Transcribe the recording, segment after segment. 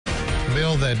A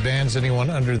bill that bans anyone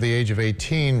under the age of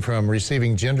 18 from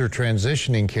receiving gender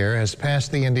transitioning care has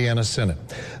passed the Indiana Senate.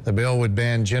 The bill would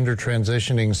ban gender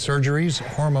transitioning surgeries,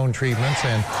 hormone treatments,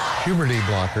 and puberty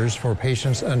blockers for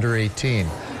patients under 18.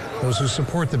 Those who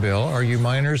support the bill argue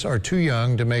minors are too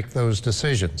young to make those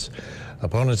decisions.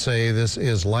 Opponents say this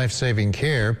is life-saving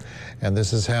care, and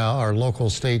this is how our local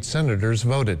state senators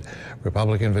voted.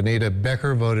 Republican Vanita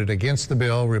Becker voted against the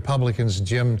bill. Republicans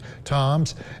Jim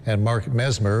Toms and Mark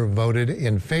Mesmer voted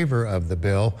in favor of the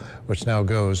bill, which now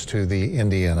goes to the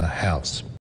Indiana House.